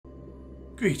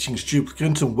Greetings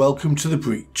duplicant and welcome to the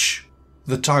breach.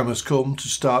 The time has come to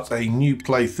start a new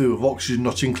playthrough of Oxygen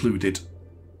Not Included.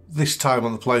 This time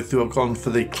on the playthrough I've gone for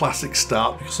the classic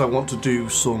start because I want to do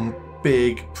some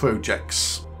big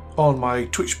projects. On my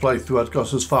Twitch playthrough I'd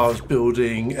got as far as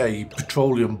building a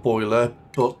petroleum boiler,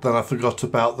 but then I forgot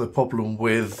about the problem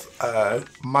with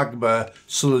magma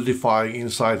solidifying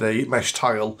inside a mesh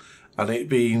tile and it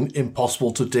being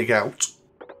impossible to dig out.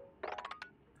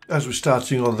 As we're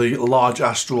starting on the large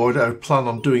asteroid, I plan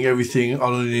on doing everything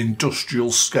on an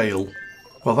industrial scale.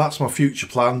 Well, that's my future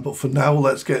plan, but for now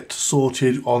let's get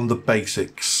sorted on the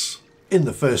basics. In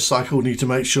the first cycle we need to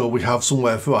make sure we have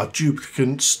somewhere for our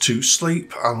duplicants to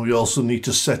sleep, and we also need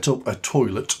to set up a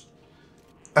toilet.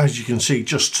 As you can see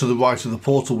just to the right of the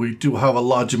portal, we do have a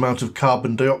large amount of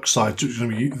carbon dioxide, so it's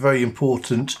going to be very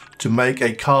important to make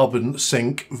a carbon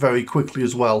sink very quickly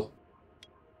as well.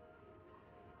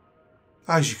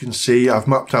 As you can see, I've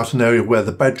mapped out an area where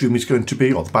the bedroom is going to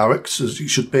be, or the barracks as it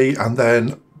should be, and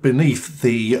then beneath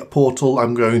the portal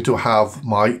I'm going to have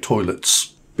my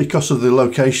toilets. Because of the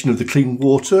location of the clean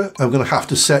water, I'm going to have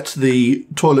to set the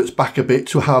toilets back a bit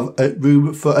to have a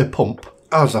room for a pump.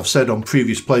 As I've said on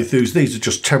previous playthroughs, these are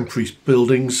just temporary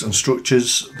buildings and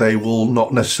structures. They will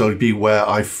not necessarily be where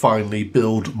I finally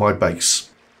build my base.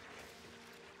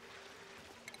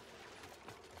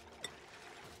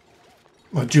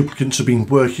 My duplicants have been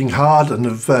working hard and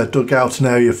have dug out an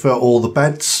area for all the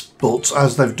beds, but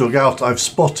as they've dug out I've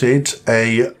spotted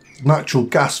a natural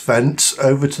gas vent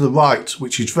over to the right,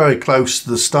 which is very close to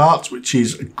the start, which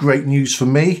is great news for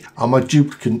me and my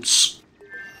duplicants.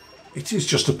 It is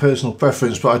just a personal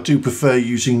preference, but I do prefer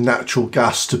using natural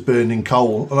gas to burning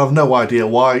coal, and I've no idea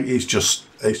why, it's just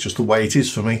the way it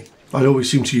is for me. I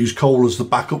always seem to use coal as the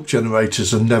backup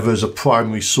generators and never as a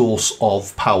primary source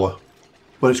of power.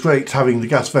 Well, it's great having the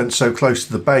gas vent so close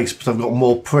to the base, but I've got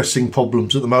more pressing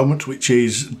problems at the moment, which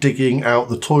is digging out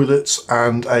the toilets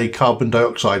and a carbon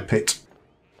dioxide pit.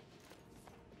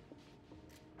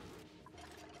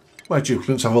 My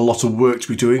duplicants have a lot of work to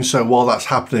be doing, so while that's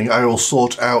happening I will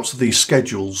sort out the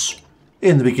schedules.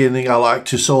 In the beginning I like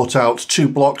to sort out 2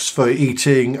 blocks for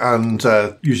eating and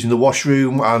using the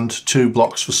washroom and 2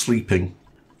 blocks for sleeping.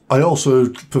 I also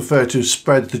prefer to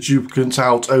spread the duplicants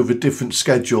out over different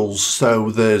schedules, so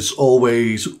there's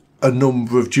always a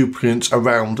number of duplicants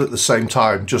around at the same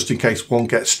time, just in case one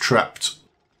gets trapped.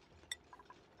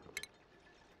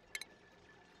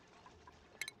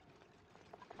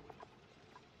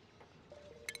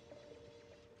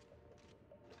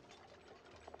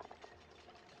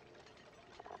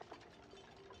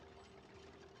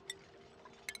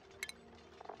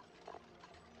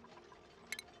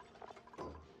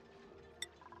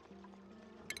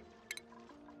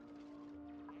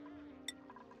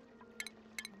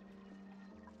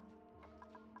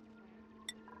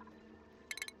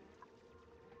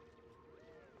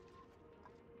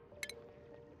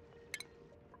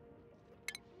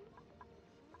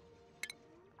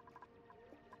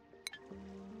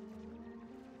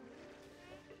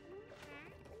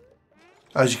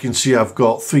 As you can see, I've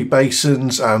got 3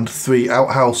 basins and 3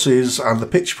 outhouses and the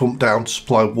pitch pump down to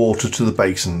supply water to the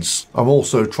basins. I'm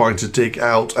also trying to dig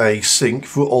out a sink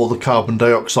for all the carbon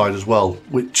dioxide as well,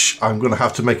 which I'm going to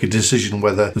have to make a decision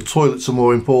whether the toilets are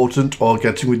more important or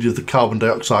getting rid of the carbon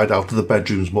dioxide out of the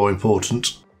bedrooms more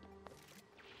important.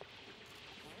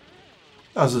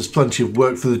 As there's plenty of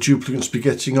work for the duplicants to be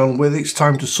getting on with, it's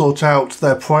time to sort out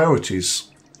their priorities.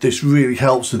 This really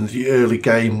helps in the early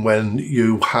game when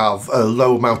you have a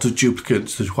low amount of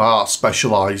duplicants that are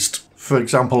specialised. For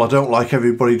example, I don't like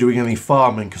everybody doing any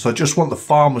farming because I just want the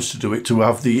farmers to do it to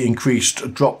have the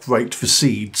increased drop rate for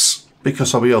seeds,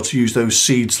 because I'll be able to use those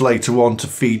seeds later on to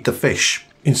feed the fish,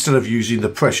 instead of using the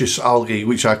precious algae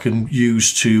which I can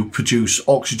use to produce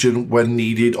oxygen when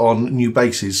needed on new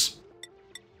bases.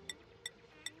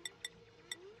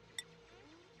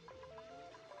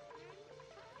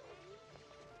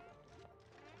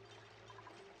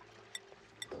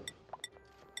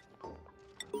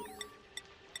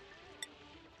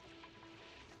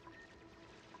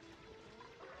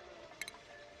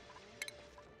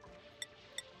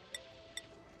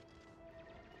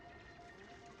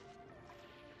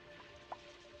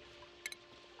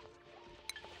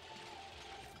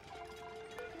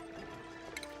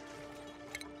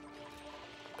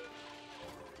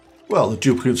 Well, the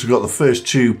duplicants have got the first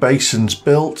 2 basins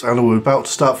built and we're about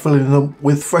to start filling them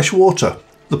with fresh water.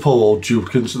 The poor old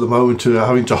duplicants at the moment are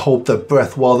having to hold their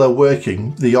breath while they're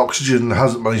working. The oxygen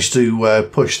hasn't managed to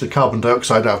push the carbon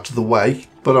dioxide out of the way,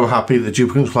 but I'm happy the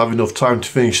duplicants will have enough time to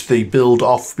finish the build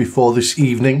off before this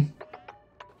evening.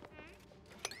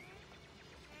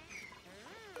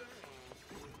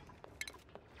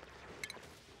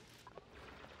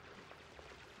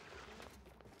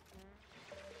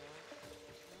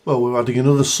 Well, we're adding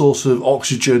another source of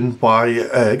oxygen by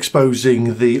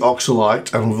exposing the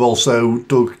oxalite, and we've also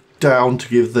dug down to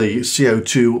give the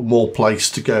CO2 more place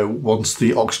to go once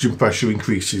the oxygen pressure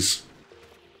increases.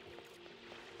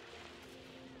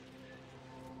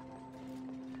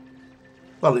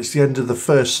 Well, it's the end of the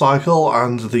first cycle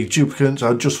and the duplicants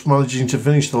are just managing to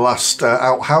finish the last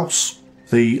outhouse.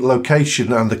 The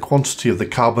location and the quantity of the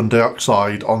carbon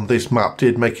dioxide on this map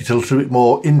did make it a little bit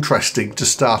more interesting to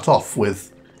start off with.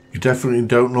 You definitely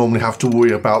don't normally have to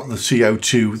worry about the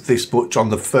CO2 this much on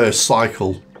the first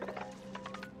cycle.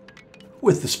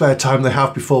 With the spare time they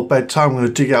have before bedtime, I'm going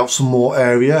to dig out some more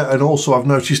area, and also I've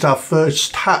noticed our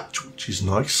first hatch, which is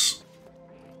nice.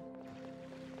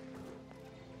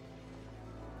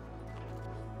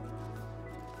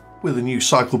 With a new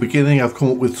cycle beginning, I've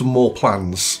come up with some more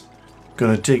plans. I'm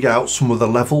going to dig out some of the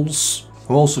levels.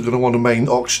 I'm also going to want to main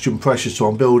oxygen pressure, so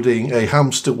I'm building a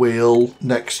hamster wheel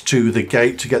next to the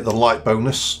gate to get the light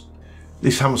bonus.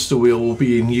 This hamster wheel will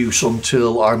be in use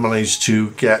until I manage to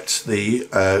get the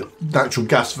natural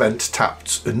gas vent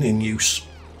tapped and in use.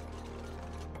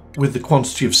 With the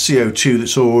quantity of CO2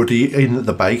 that's already in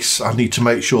the base, I need to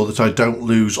make sure that I don't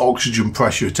lose oxygen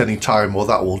pressure at any time, or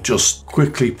that will just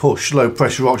quickly push low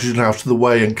pressure oxygen out of the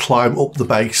way and climb up the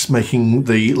base, making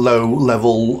the low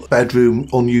level bedroom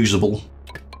unusable.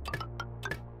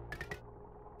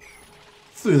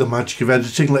 Through the magic of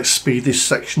editing, let's speed this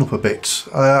section up a bit.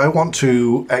 I want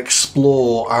to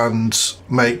explore and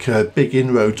make big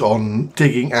inroads on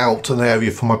digging out an area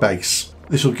for my base.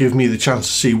 This will give me the chance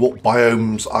to see what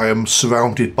biomes I am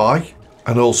surrounded by,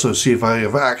 and also see if I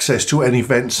have access to any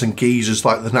vents and geysers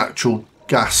like the natural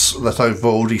gas that I've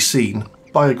already seen.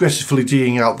 By aggressively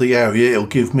digging out the area, it'll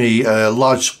give me a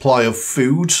large supply of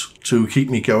food to keep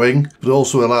me going, but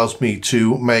also allows me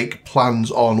to make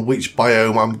plans on which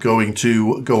biome I'm going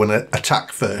to go and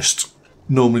attack first.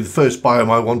 Normally the first biome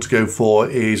I want to go for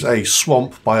is a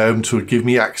swamp biome to give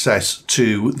me access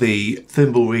to the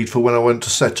thimbleweed for when I want to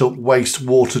set up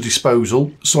wastewater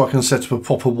disposal, so I can set up a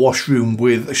proper washroom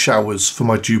with showers for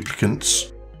my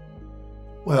duplicants.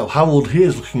 Well, Harold here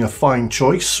is looking a fine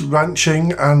choice.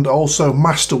 Ranching and also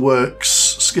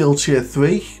Masterworks skill tier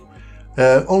 3.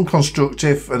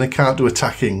 Unconstructive, and I can't do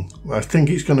attacking. I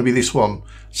think it's going to be this one.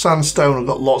 Sandstone, I've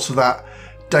got lots of that.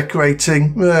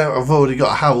 Decorating, I've already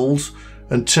got Harold.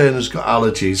 And Turner's got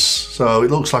allergies, so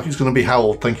it looks like it's going to be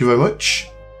Harold. Thank you very much.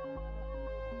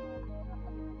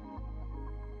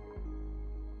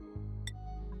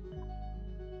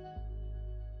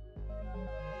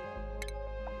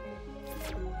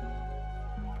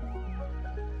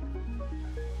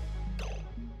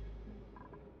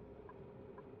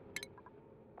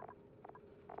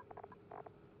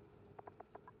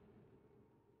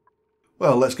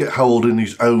 Well, let's get Harold in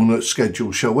his own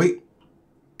schedule, shall we?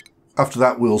 After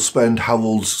that, we'll spend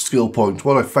Harold's skill point.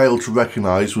 What I failed to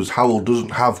recognise was Harold doesn't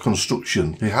have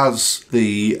construction. He has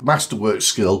the Masterwork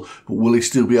skill, but will he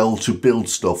still be able to build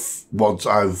stuff once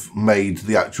I've made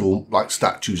the actual, like,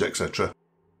 statues, etc.?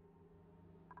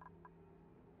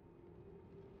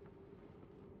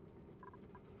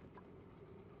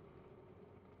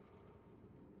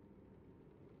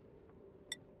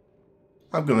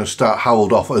 I'm going to start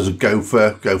Harold off as a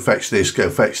gopher, go fetch this, go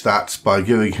fetch that, by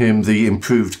giving him the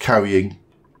improved carrying,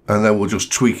 and then we'll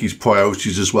just tweak his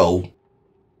priorities as well.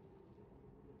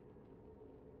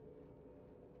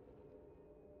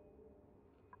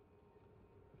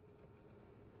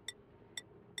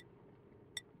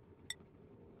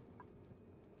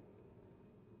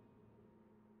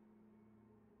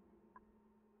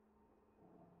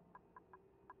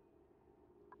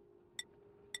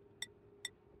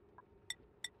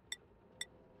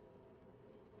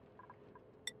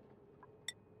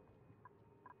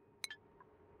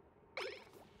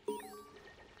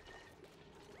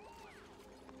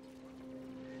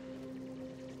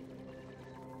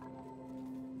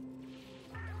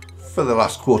 For the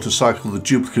last quarter cycle, the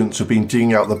duplicants have been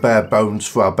digging out the bare bones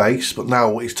for our base, but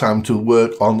now it's time to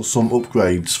work on some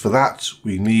upgrades. For that,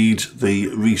 we need the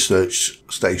research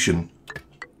station.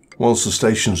 Once the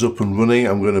station's up and running,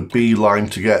 I'm going to beeline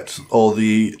to get all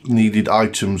the needed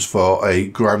items for a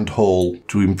grand haul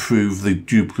to improve the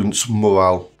duplicants'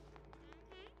 morale.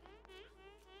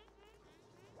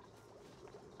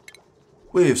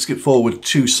 We have skipped forward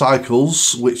 2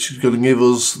 cycles, which is going to give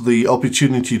us the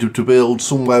opportunity to build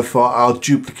somewhere for our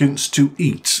duplicants to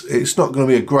eat. It's not going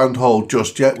to be a grand haul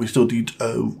just yet. We still need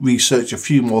to research a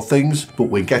few more things, but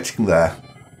we're getting there.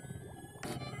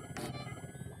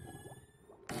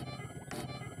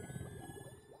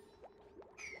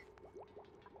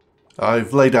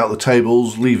 I've laid out the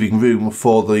tables, leaving room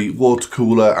for the water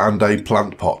cooler and a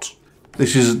plant pot.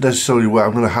 This isn't necessarily where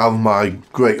I'm going to have my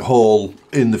great hall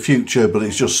in the future, but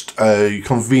it's just a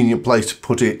convenient place to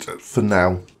put it for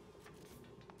now.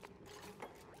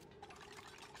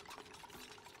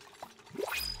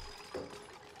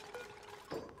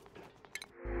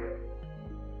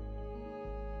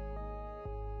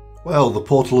 Well, the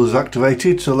portal is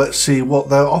activated, so let's see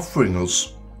what they're offering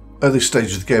us. At this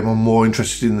stage of the game, I'm more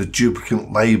interested in the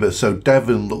duplicant labour, so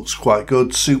Devon looks quite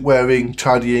good. Suit wearing,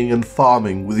 tidying and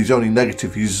farming, with his only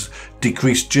negative is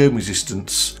decreased germ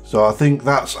resistance. So I think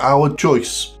that's our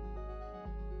choice.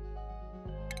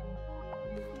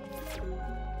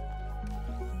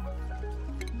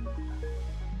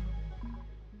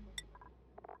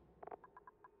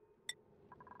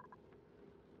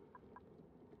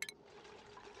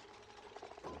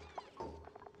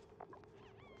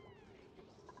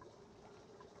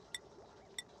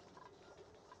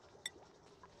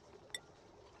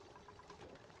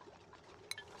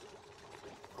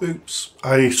 Oops,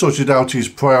 I sorted out his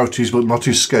priorities but not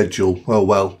his schedule. Oh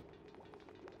well.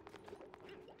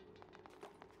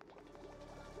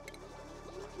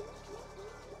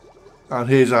 And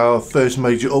here's our first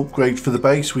major upgrade for the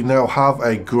base. We now have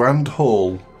a grand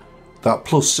hall. That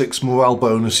 +6 morale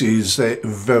bonus is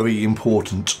very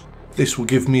important. This will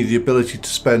give me the ability to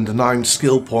spend 9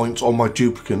 skill points on my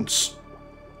duplicates.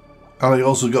 And I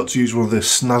also got to use one of the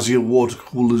snazzier water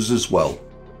coolers as well.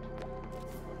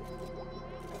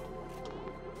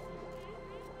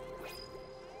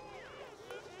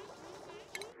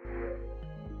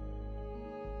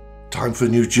 Time for a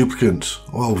new duplicant.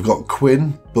 Well, we've got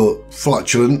Quinn, but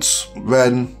flatulence,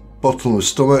 Ren, bottomless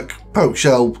stomach, poke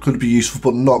shell could be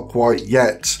useful but not quite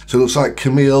yet. So it looks like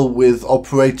Camille with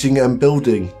operating and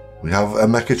building. We have a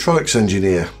mechatronics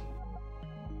engineer.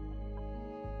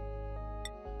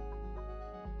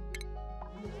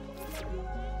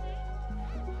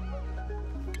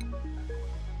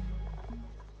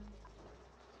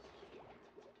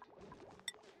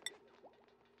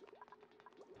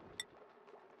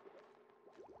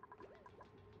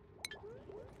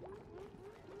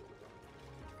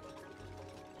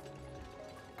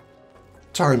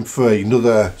 Time for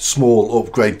another small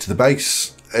upgrade to the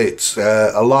base. It's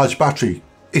a large battery.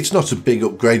 It's not a big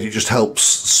upgrade, it just helps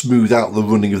smooth out the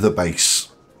running of the base.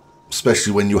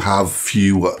 Especially when you have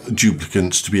few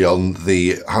duplicates to be on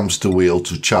the hamster wheel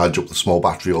to charge up the small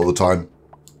battery all the time.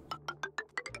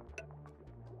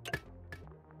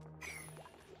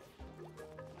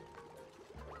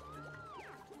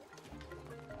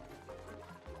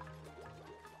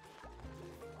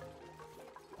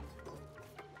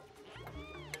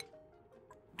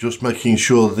 Just making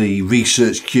sure the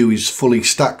research queue is fully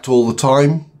stacked all the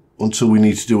time until we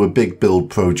need to do a big build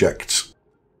project.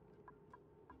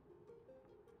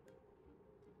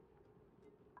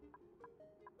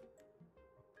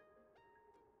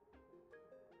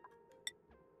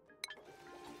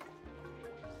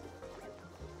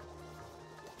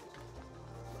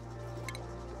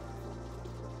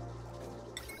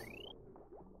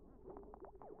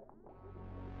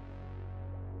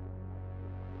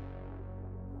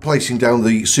 Placing down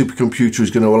the supercomputer is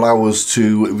going to allow us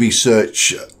to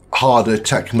research harder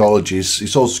technologies.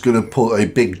 It's also going to put a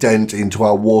big dent into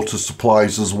our water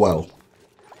supplies as well.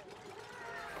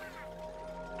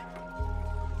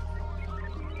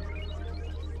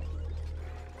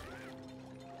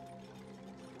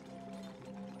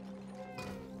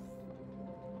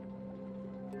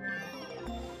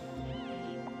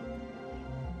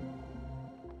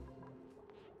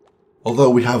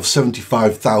 Although we have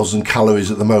 75,000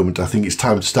 calories at the moment, I think it's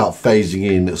time to start phasing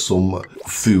in some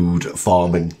food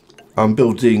farming. I'm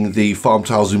building the farm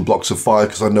tiles in blocks of 5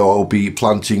 because I know I'll be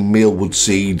planting mealwood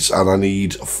seeds and I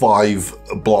need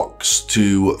 5 blocks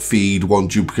to feed 1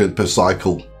 duplicate per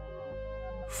cycle.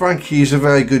 Frankie is a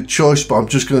very good choice, but I'm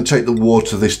just going to take the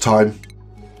water this time.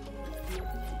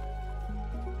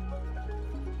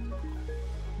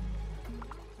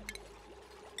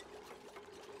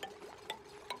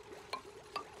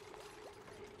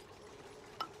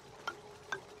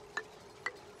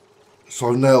 So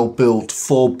I've now built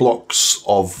 4 blocks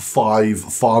of 5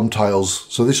 farm tiles.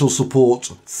 So this will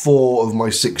support 4 of my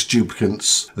 6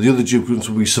 duplicates. The other duplicates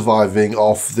will be surviving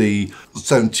off the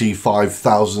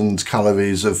 75,000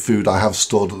 calories of food I have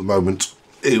stored at the moment.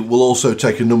 It will also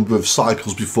take a number of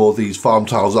cycles before these farm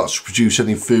tiles actually produce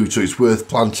any food, so it's worth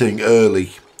planting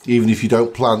early, even if you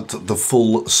don't plant the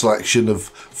full selection of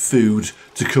food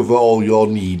to cover all your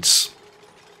needs.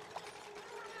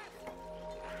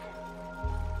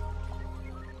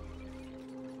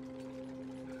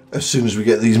 As soon as we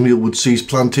get these mealwood seeds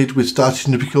planted, we're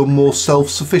starting to become more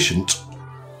self-sufficient.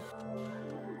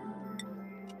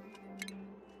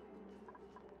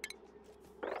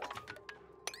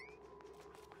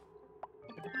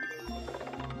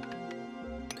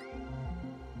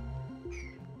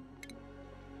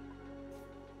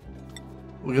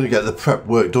 We're going to get the prep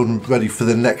work done ready for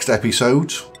the next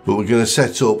episode, but we're going to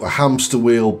set up a hamster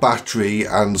wheel battery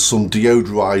and some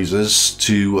deodorizers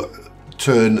to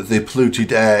turn the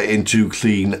polluted air into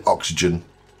clean oxygen.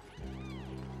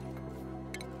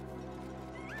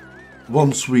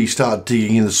 Once we start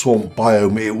digging in the swamp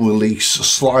biome, it will release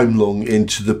slime lung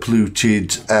into the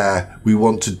polluted air. We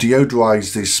want to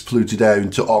deodorize this polluted air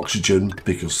into oxygen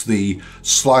because the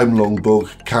slime lung bug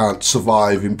can't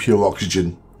survive in pure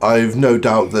oxygen. I've no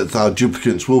doubt that our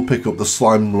duplicants will pick up the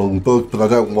slime lung bug, but I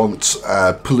don't want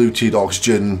polluted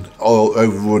oxygen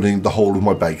overrunning the whole of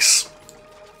my base.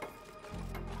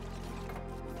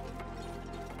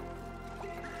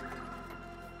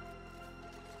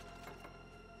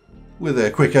 With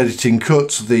a quick editing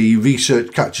cut, the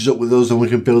research catches up with us and we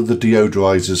can build the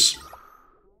deodorizers.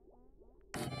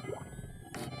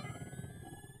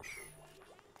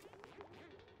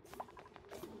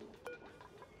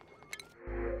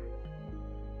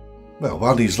 Well,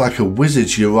 Annie's like a wizard,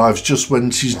 she arrives just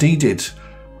when she's needed.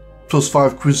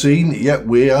 +5 cuisine, yet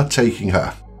we are taking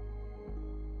her.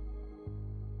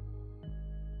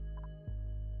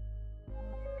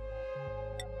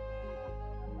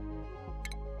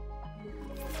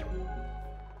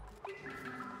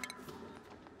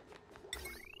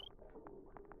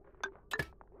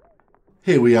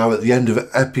 Here we are at the end of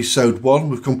episode 1.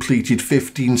 We've completed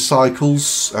 15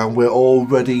 cycles and we're all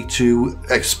ready to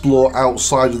explore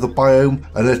outside of the biome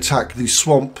and attack the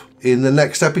swamp in the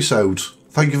next episode.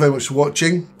 Thank you very much for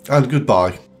watching and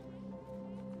goodbye.